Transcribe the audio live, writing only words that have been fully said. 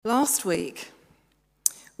Last week,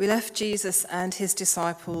 we left Jesus and his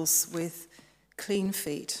disciples with clean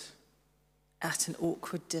feet at an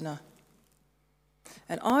awkward dinner.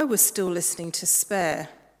 And I was still listening to Spare,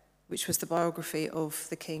 which was the biography of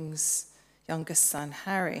the king's youngest son,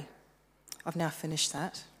 Harry. I've now finished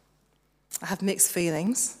that. I have mixed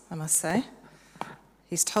feelings, I must say.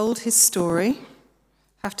 He's told his story.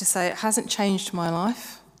 I have to say, it hasn't changed my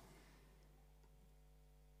life.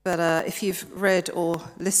 But if you've read or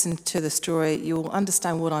listened to the story, you'll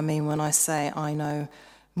understand what I mean when I say I know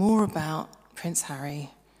more about Prince Harry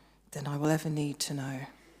than I will ever need to know.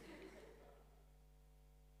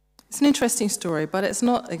 It's an interesting story, but it's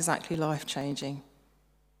not exactly life-changing.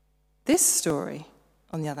 This story,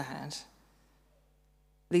 on the other hand,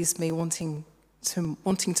 leaves me wanting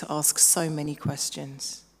to ask so many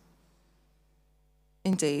questions.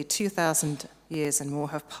 Indeed, 2,000 years and more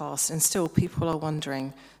have passed, and still people are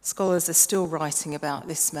wondering. Scholars are still writing about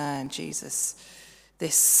this man, Jesus,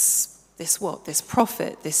 this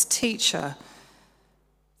prophet, this teacher,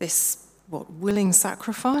 this willing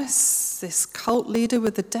sacrifice, this cult leader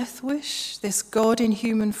with a death wish, this God in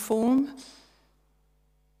human form.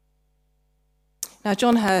 Now,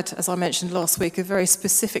 John had, as I mentioned last week, a very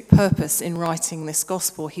specific purpose in writing this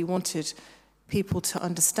gospel. He wanted people to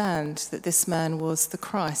understand that this man was the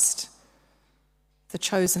Christ, the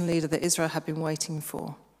chosen leader that Israel had been waiting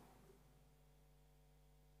for.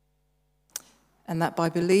 And that by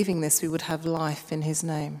believing this, we would have life in his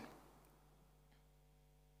name.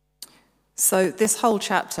 So this whole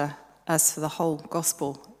chapter, as for the whole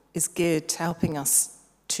gospel, is geared to helping us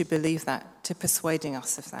to believe that, to persuading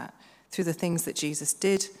us of that, through the things that Jesus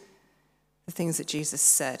did, the things that Jesus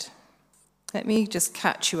said. Let me just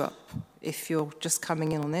catch you up if you're just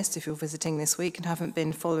coming in on this, if you're visiting this week and haven't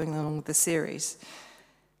been following along with the series.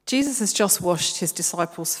 Jesus has just washed his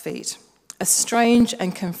disciples' feet, a strange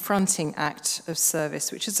and confronting act of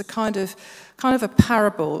service, which is a kind of a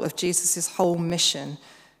parable of Jesus' whole mission.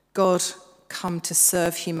 God come to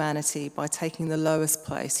serve humanity by taking the lowest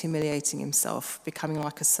place, humiliating himself, becoming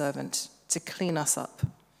like a servant to clean us up.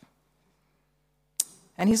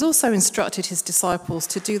 And he's also instructed his disciples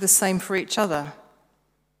to do the same for each other.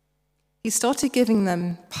 He started giving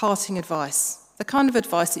them parting advice, the kind of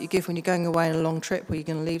advice that you give when you're going away on a long trip where you're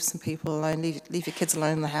going to leave some people alone, leave your kids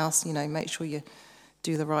alone in the house, make sure you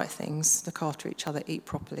do the right things, look after each other, eat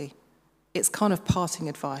properly. It's kind of parting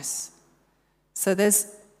advice. So there's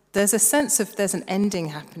a sense of there's an ending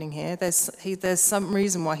happening here. There's some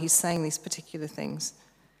reason why he's saying these particular things.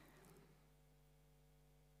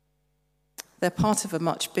 They're part of a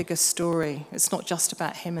much bigger story. It's not just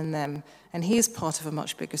about him and them. And he is part of a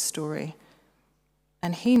much bigger story.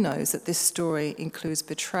 And he knows that this story includes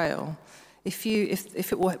betrayal. If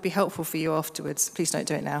it will be helpful for you afterwards, please don't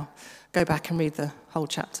do it now. Go back and read the whole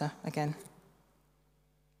chapter again.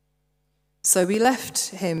 So we left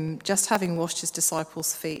him just having washed his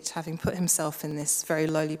disciples' feet, having put himself in this very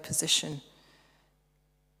lowly position.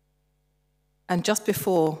 And just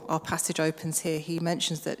before our passage opens here, he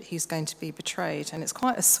mentions that he's going to be betrayed. And it's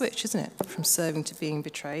quite a switch, isn't it, from serving to being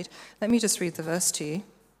betrayed. Let me just read the verse to you.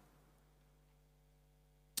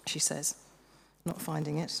 She says, not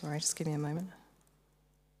finding it, sorry, just give me a moment.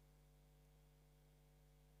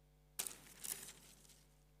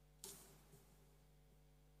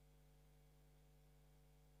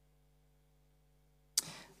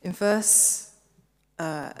 In verse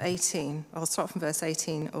 18, I'll start from verse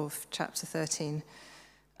 18 of chapter 13,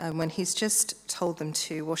 when he's just told them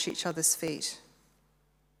to wash each other's feet.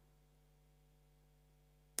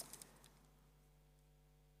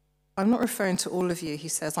 I'm not referring to all of you, he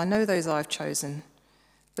says. I know those I've chosen,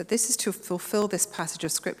 but this is to fulfill this passage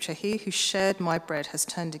of scripture. He who shared my bread has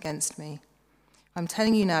turned against me. I'm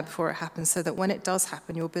telling you now before it happens, so that when it does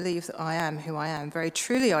happen, you'll believe that I am who I am. Very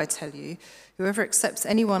truly, I tell you, whoever accepts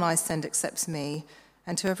anyone I send accepts me,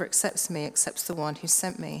 and whoever accepts me accepts the one who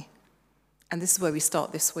sent me. And this is where we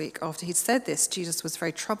start this week. After he'd said this, Jesus was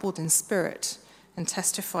very troubled in spirit and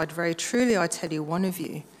testified, very truly, I tell you, one of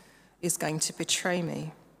you is going to betray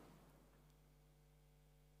me.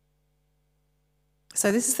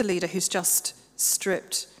 So this is the leader who's just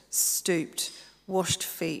stripped, stooped, washed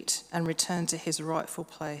feet, and returned to his rightful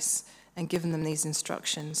place and given them these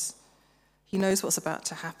instructions. He knows what's about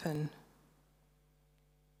to happen.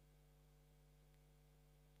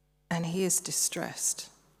 And he is distressed.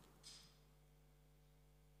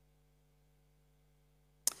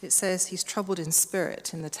 It says he's troubled in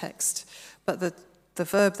spirit in the text, but the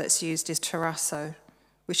verb that's used is tarasso,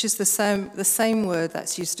 which is the same word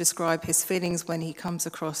that's used to describe his feelings when he comes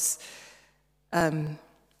across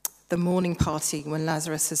the mourning party when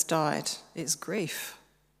Lazarus has died. It's grief.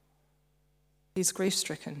 He's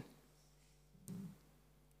grief-stricken.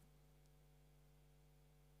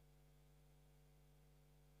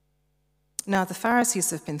 Now, the Pharisees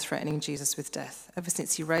have been threatening Jesus with death ever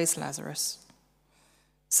since he raised Lazarus.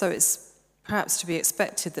 So it's perhaps to be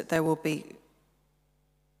expected that there will be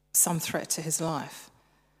some threat to his life.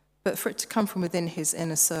 But for it to come from within his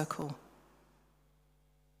inner circle,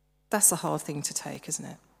 that's a hard thing to take, isn't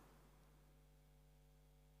it?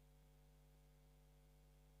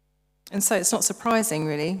 And so it's not surprising,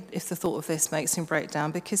 really, if the thought of this makes him break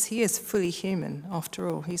down, because he is fully human, after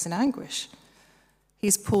all. He's in anguish.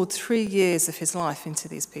 He's poured 3 years of his life into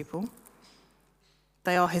these people.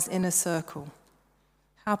 They are his inner circle.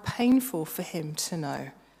 How painful for him to know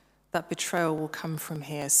that betrayal will come from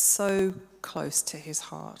here, so close to his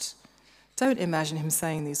heart. Don't imagine him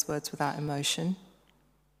saying these words without emotion.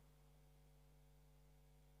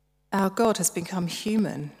 Our God has become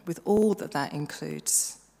human with all that that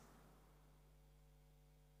includes.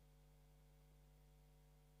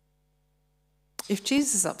 If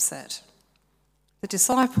Jesus is upset, the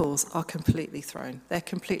disciples are completely thrown. They're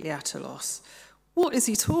completely at a loss. What is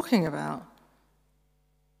he talking about?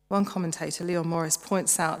 One commentator, Leon Morris,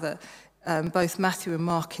 points out that both Matthew and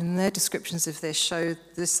Mark, in their descriptions of this, show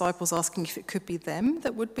the disciples asking if it could be them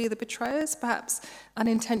that would be the betrayers, perhaps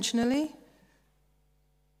unintentionally.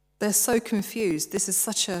 They're so confused. This is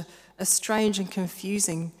such a strange and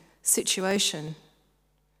confusing situation.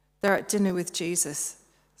 They're at dinner with Jesus.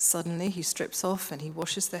 Suddenly, he strips off and he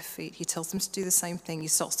washes their feet. He tells them to do the same thing. He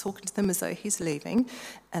starts talking to them as though he's leaving.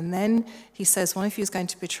 And then he says, one of you is going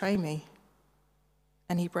to betray me.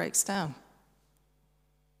 And he breaks down.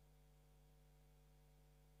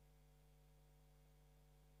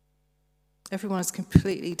 Everyone is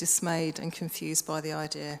completely dismayed and confused by the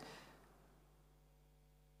idea.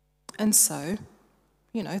 And so,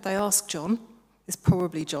 they ask John. It's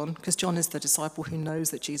probably John, because John is the disciple who knows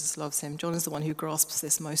that Jesus loves him. John is the one who grasps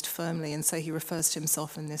this most firmly, and so he refers to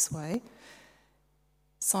himself in this way.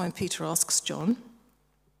 Simon Peter asks John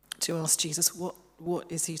to ask Jesus, what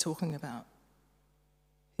is he talking about?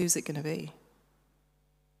 Who's it going to be?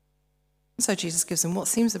 So Jesus gives him what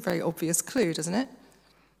seems a very obvious clue, doesn't it?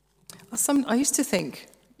 I used to think,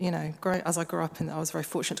 as I grew up, I was very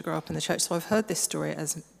fortunate to grow up in the church, so I've heard this story,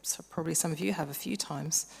 as probably some of you have, a few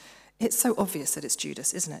times. It's so obvious that it's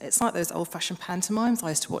Judas, isn't it? It's like those old-fashioned pantomimes I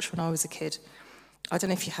used to watch when I was a kid. I don't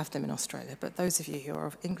know if you have them in Australia, but those of you who are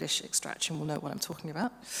of English extraction will know what I'm talking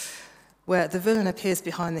about, where the villain appears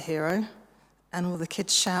behind the hero, and all the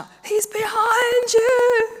kids shout, "He's behind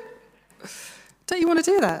you!" Don't you want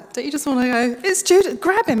to do that? Don't you just want to go, "It's Judas,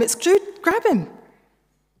 grab him, it's Judas, grab him"?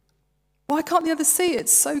 Why can't the others see?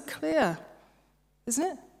 It's so clear, isn't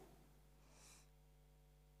it?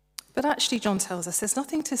 But actually, John tells us there's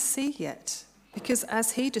nothing to see yet, because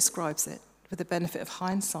as he describes it, with the benefit of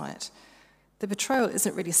hindsight, the betrayal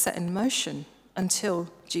isn't really set in motion until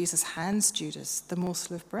Jesus hands Judas the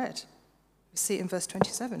morsel of bread. We see it in verse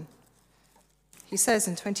 27. He says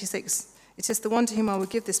in 26, "It is the one to whom I will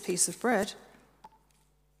give this piece of bread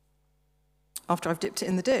after I've dipped it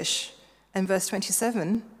in the dish." And verse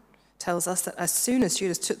 27 tells us that as soon as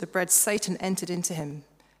Judas took the bread, Satan entered into him.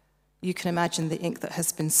 You can imagine the ink that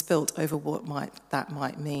has been spilt over what that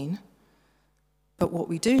might mean. But what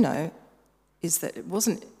we do know is that it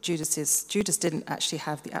wasn't Judas's. Judas didn't actually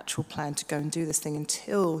have the actual plan to go and do this thing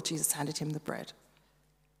until Jesus handed him the bread.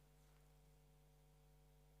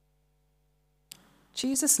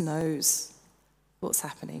 Jesus knows what's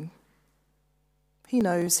happening. He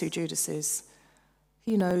knows who Judas is.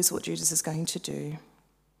 He knows what Judas is going to do.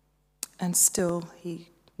 And still, he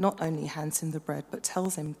not only hands him the bread, but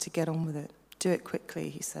tells him to get on with it. Do it quickly,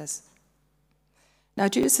 he says. Now,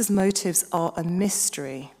 Judas's motives are a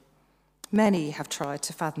mystery. Many have tried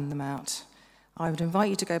to fathom them out. I would invite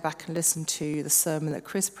you to go back and listen to the sermon that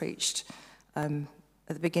Chris preached at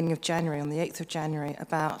the beginning of January, on the 8th of January,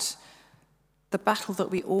 about the battle that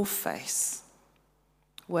we all face,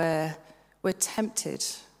 where we're tempted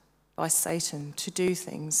by Satan to do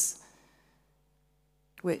things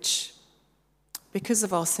which, because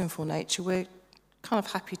of our sinful nature, we're kind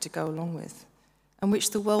of happy to go along with, and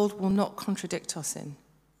which the world will not contradict us in.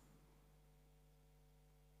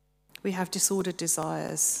 We have disordered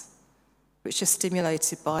desires, which are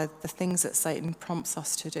stimulated by the things that Satan prompts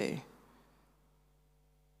us to do.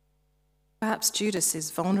 Perhaps Judas is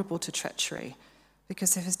vulnerable to treachery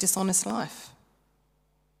because of his dishonest life,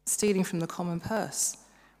 stealing from the common purse.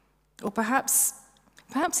 Or perhaps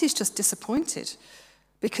he's just disappointed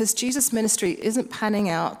because Jesus' ministry isn't panning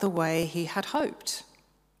out the way he had hoped.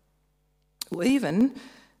 Or even,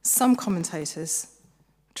 some commentators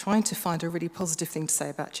trying to find a really positive thing to say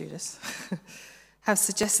about Judas, have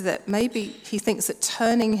suggested that maybe he thinks that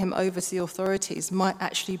turning him over to the authorities might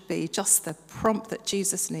actually be just the prompt that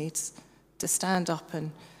Jesus needs to stand up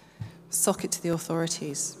and sock it to the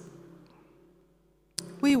authorities.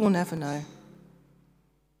 We will never know.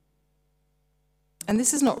 And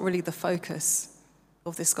this is not really the focus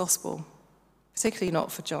of this gospel, particularly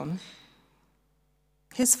not for John.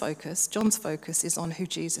 His focus, John's focus, is on who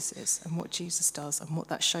Jesus is and what Jesus does and what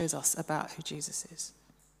that shows us about who Jesus is.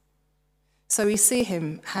 So we see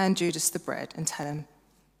him hand Judas the bread and tell him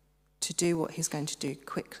to do what he's going to do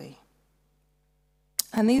quickly.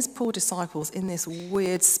 And these poor disciples, in this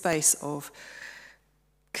weird space of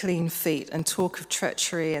clean feet and talk of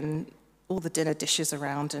treachery and all the dinner dishes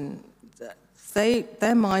around, and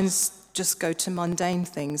their minds just go to mundane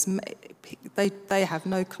things. They have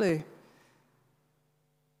no clue. It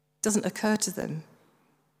doesn't occur to them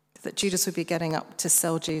that Judas would be getting up to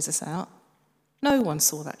sell Jesus out. No one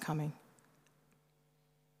saw that coming,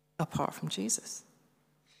 apart from Jesus.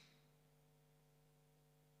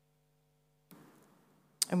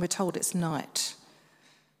 And we're told it's night.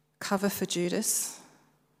 Cover for Judas,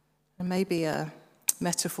 and maybe a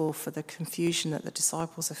metaphor for the confusion that the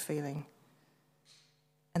disciples are feeling.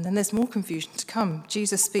 And then there's more confusion to come.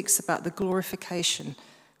 Jesus speaks about the glorification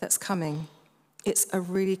that's coming. It's a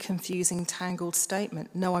really confusing, tangled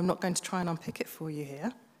statement. No, I'm not going to try and unpick it for you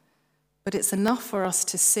here. But it's enough for us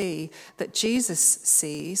to see that Jesus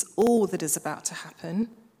sees all that is about to happen,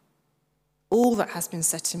 all that has been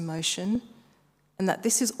set in motion, and that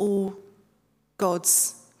this is all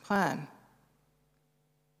God's plan.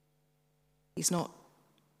 He's not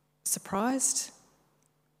surprised.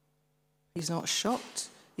 He's not shocked.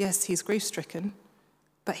 Yes, he's grief-stricken,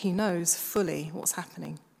 but he knows fully what's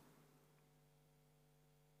happening.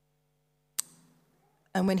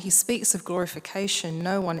 And when he speaks of glorification,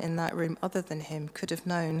 no one in that room other than him could have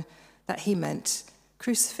known that he meant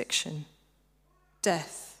crucifixion,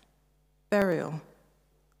 death, burial,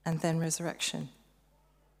 and then resurrection.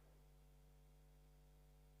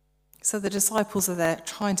 So the disciples are there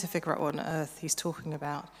trying to figure out what on earth he's talking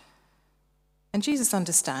about. And Jesus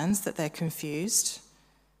understands that they're confused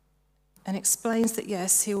and explains that,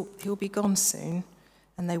 yes, he'll be gone soon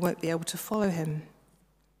and they won't be able to follow him.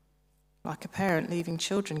 Like a parent leaving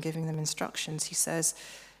children, giving them instructions, he says,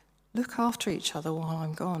 look after each other while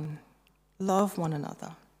I'm gone. Love one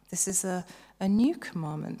another. This is a new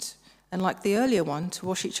commandment. And like the earlier one, to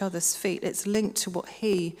wash each other's feet, it's linked to what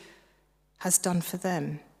he has done for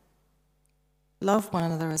them. Love one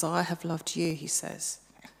another as I have loved you, he says.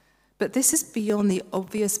 But this is beyond the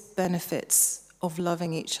obvious benefits of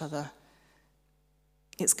loving each other.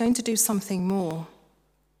 It's going to do something more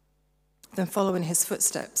than following his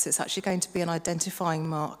footsteps. It's actually going to be an identifying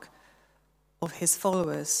mark of his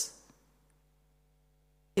followers.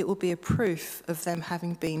 It will be a proof of them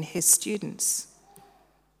having been his students,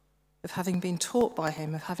 of having been taught by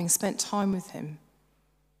him, of having spent time with him.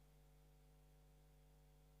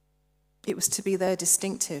 It was to be their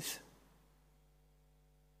distinctive.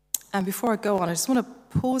 And before I go on, I just want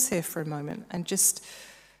to pause here for a moment and just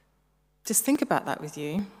think about that with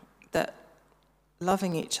you, that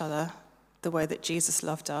loving each other the way that Jesus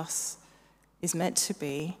loved us is meant to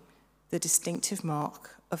be the distinctive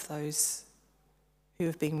mark of those who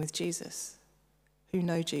have been with Jesus, who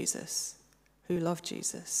know Jesus, who love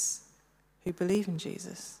Jesus, who believe in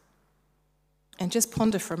Jesus. And just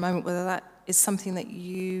ponder for a moment whether that is something that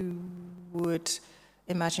you would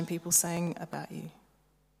imagine people saying about you,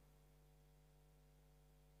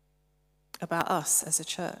 about us as a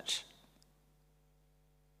church.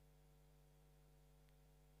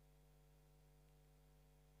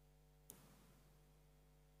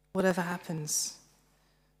 Whatever happens,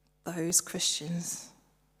 those Christians,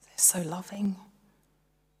 they're so loving.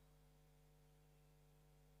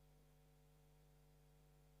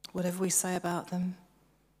 Whatever we say about them,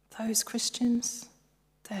 those Christians,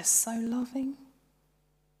 they're so loving.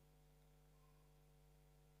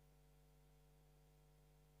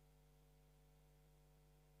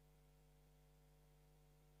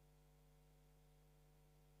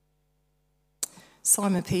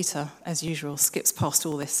 Simon Peter, as usual, skips past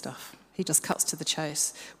all this stuff. He just cuts to the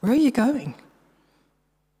chase. Where are you going?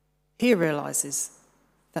 He realizes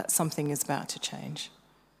that something is about to change.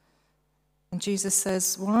 And Jesus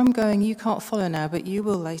says, where I'm going, you can't follow now, but you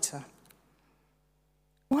will later.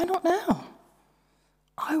 Why not now?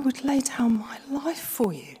 I would lay down my life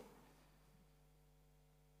for you.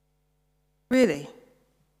 Really?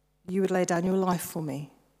 You would lay down your life for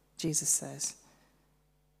me, Jesus says.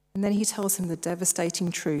 And then he tells him the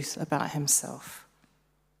devastating truth about himself.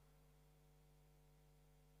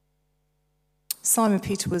 Simon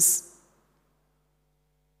Peter was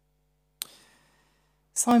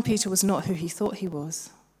not who he thought he was.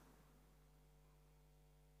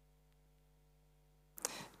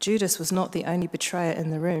 Judas was not the only betrayer in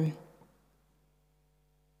the room.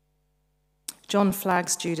 John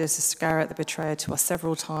flags Judas Iscariot, the betrayer, to us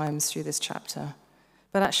several times through this chapter.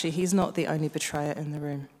 But actually, he's not the only betrayer in the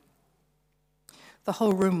room. The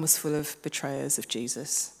whole room was full of betrayers of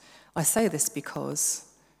Jesus. I say this because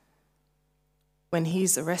when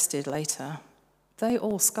he's arrested later, they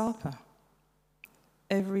all scarper.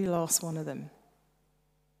 Every last one of them.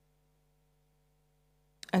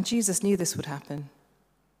 And Jesus knew this would happen.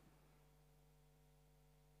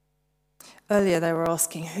 Earlier they were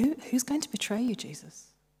asking, who's going to betray you, Jesus?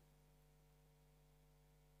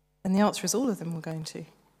 And the answer is all of them were going to.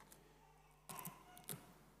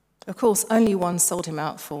 Of course, only one sold him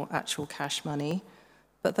out for actual cash money,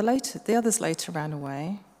 but the others later ran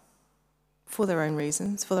away for their own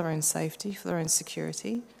reasons, for their own safety, for their own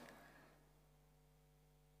security.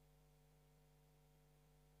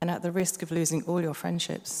 And at the risk of losing all your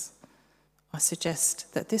friendships, I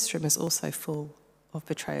suggest that this room is also full of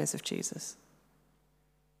betrayers of Jesus.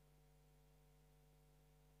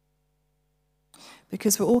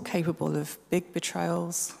 Because we're all capable of big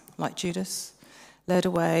betrayals, like Judas, led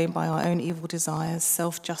away by our own evil desires,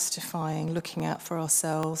 self-justifying, looking out for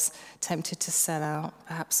ourselves, tempted to sell out,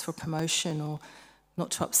 perhaps for promotion or not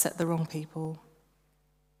to upset the wrong people.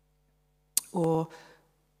 Or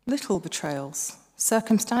little betrayals,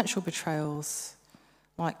 circumstantial betrayals,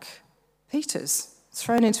 like Peter's,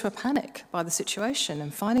 thrown into a panic by the situation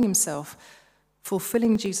and finding himself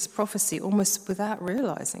fulfilling Jesus' prophecy almost without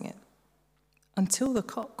realizing it, until the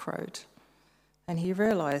cock crowed and he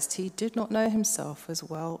realized he did not know himself as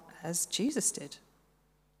well as Jesus did.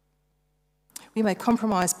 We may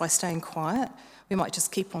compromise by staying quiet. We might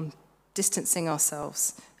just keep on distancing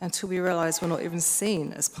ourselves until we realize we're not even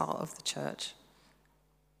seen as part of the church.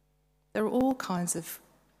 There are all kinds of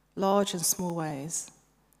large and small ways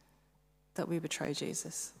that we betray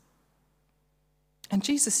Jesus. And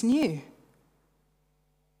Jesus knew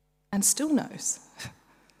and still knows.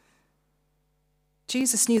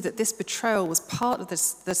 Jesus knew that this betrayal was part of the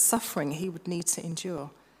suffering he would need to endure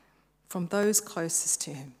from those closest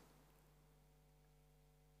to him.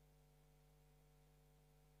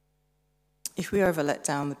 If we are ever let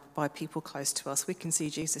down by people close to us, we can see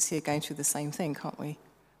Jesus here going through the same thing, can't we?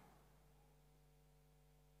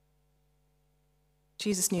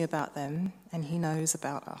 Jesus knew about them, and he knows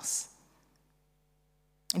about us.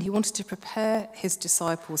 And he wanted to prepare his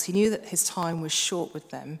disciples. He knew that his time was short with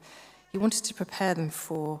them. He wanted to prepare them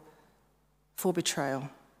for betrayal,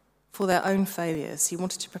 for their own failures. He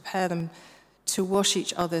wanted to prepare them to wash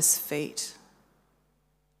each other's feet,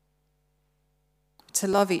 to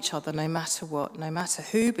love each other no matter what, no matter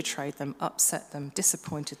who betrayed them, upset them,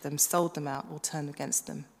 disappointed them, sold them out, or turned against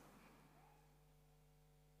them.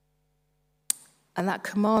 And that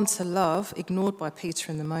command to love, ignored by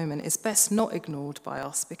Peter in the moment, is best not ignored by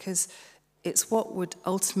us, because it's what would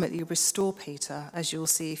ultimately restore Peter, as you'll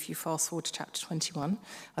see if you fast forward to chapter 21.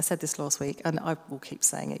 I said this last week, and I will keep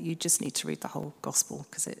saying it. You just need to read the whole gospel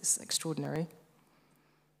because it's extraordinary.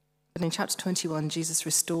 But in chapter 21, Jesus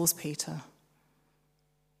restores Peter,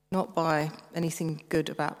 not by anything good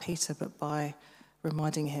about Peter, but by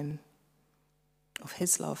reminding him of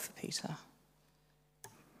his love for Peter.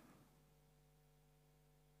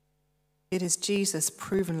 It is Jesus'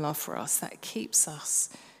 proven love for us that keeps us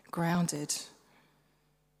grounded,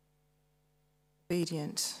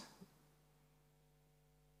 obedient,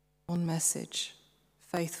 on message,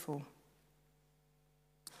 faithful.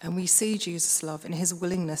 And we see Jesus' love in his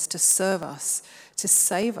willingness to serve us, to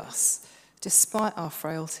save us, despite our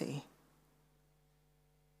frailty.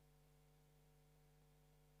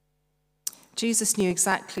 Jesus knew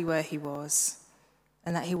exactly where he was,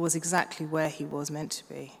 and that he was exactly where he was meant to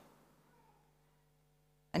be.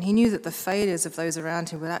 And he knew that the failures of those around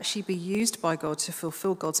him would actually be used by God to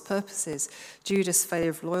fulfill God's purposes. Judas'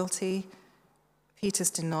 failure of loyalty, Peter's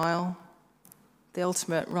denial, the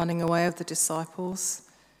ultimate running away of the disciples,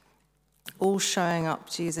 all showing up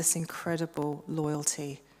Jesus' incredible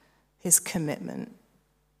loyalty, his commitment,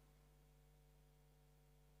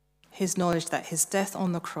 his knowledge that his death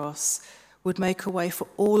on the cross would make a way for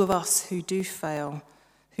all of us who do fail,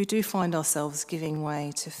 who do find ourselves giving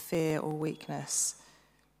way to fear or weakness,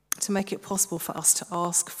 to make it possible for us to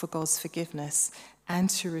ask for God's forgiveness and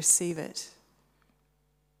to receive it.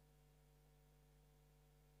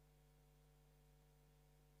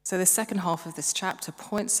 So the second half of this chapter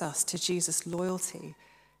points us to Jesus' loyalty,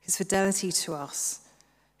 his fidelity to us,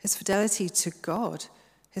 his fidelity to God,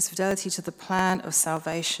 his fidelity to the plan of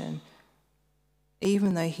salvation,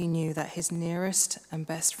 even though he knew that his nearest and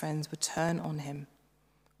best friends would turn on him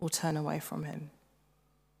or turn away from him.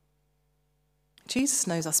 Jesus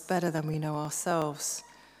knows us better than we know ourselves.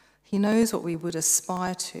 He knows what we would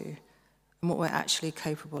aspire to and what we're actually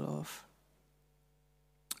capable of.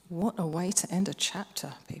 What a way to end a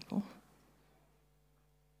chapter, people.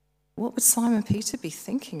 What would Simon Peter be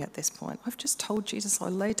thinking at this point? I've just told Jesus I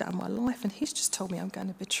laid down my life, and he's just told me I'm going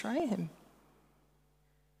to betray him.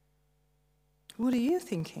 What are you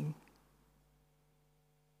thinking?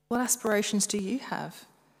 What aspirations do you have?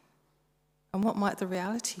 And what might the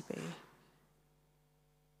reality be?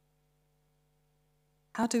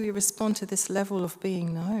 How do we respond to this level of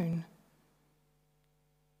being known?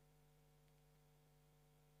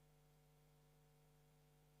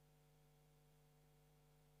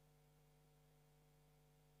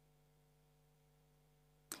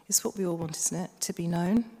 It's what we all want, isn't it? To be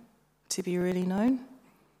known, to be really known.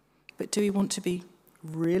 But do we want to be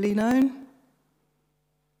really known?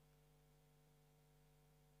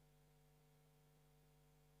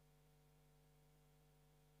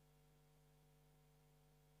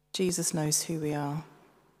 Jesus knows who we are,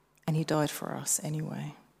 and he died for us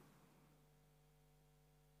anyway.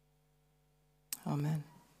 Amen.